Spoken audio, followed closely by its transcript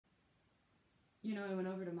You know, I went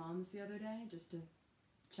over to Mom's the other day just to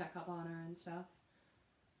check up on her and stuff.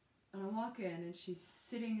 And I walk in and she's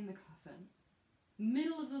sitting in the coffin.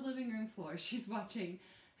 Middle of the living room floor. She's watching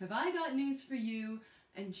Have I Got News for You?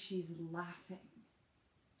 And she's laughing.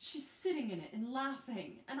 She's sitting in it and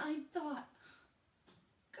laughing. And I thought,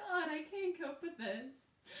 God, I can't cope with this.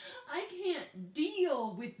 I can't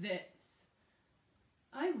deal with this.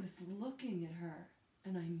 I was looking at her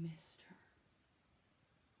and I missed her.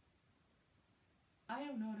 I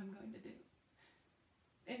don't know what I'm going to do.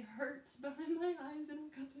 It hurts behind my eyes and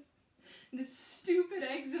I've got this stupid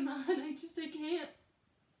eczema and I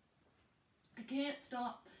can't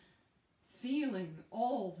stop feeling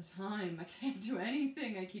all the time. I can't do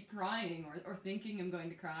anything. I keep crying or thinking I'm going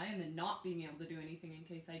to cry and then not being able to do anything in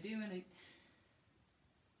case I do. And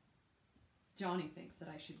Johnny thinks that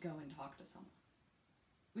I should go and talk to someone.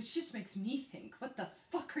 Which just makes me think, what the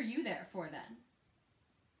fuck are you there for then?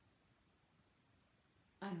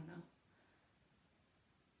 I don't know.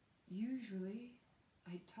 Usually,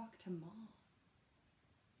 I talk to Mom.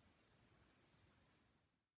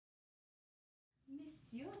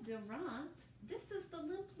 Monsieur Durant, this is the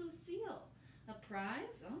Limp Lucille. A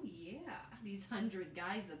prize? Oh yeah, these 100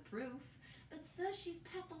 guys of proof. But says she's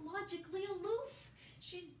pathologically aloof.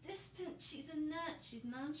 She's distant, she's a nut, she's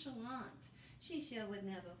nonchalant. She sure would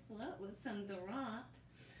never flirt with some Durant.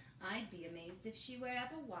 I'd be amazed if she were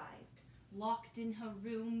ever wived. Locked in her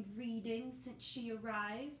room reading since she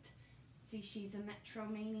arrived. See, she's a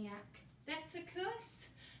metromaniac. That's a curse.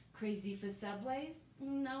 Crazy for subways?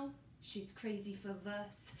 No, she's crazy for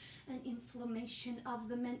verse. An inflammation of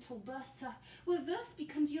the mental bursa, where verse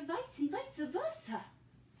becomes your vice and vice versa.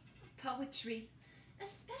 Poetry,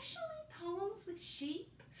 especially poems with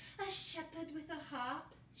sheep. A shepherd with a harp,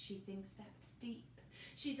 she thinks that's deep.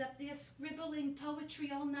 She's up there scribbling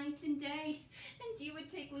poetry all night and day. And you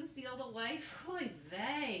would take Lucille to wife? Oy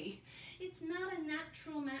vey. It's not a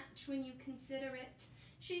natural match when you consider it.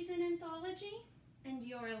 She's an anthology, and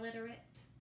you're illiterate.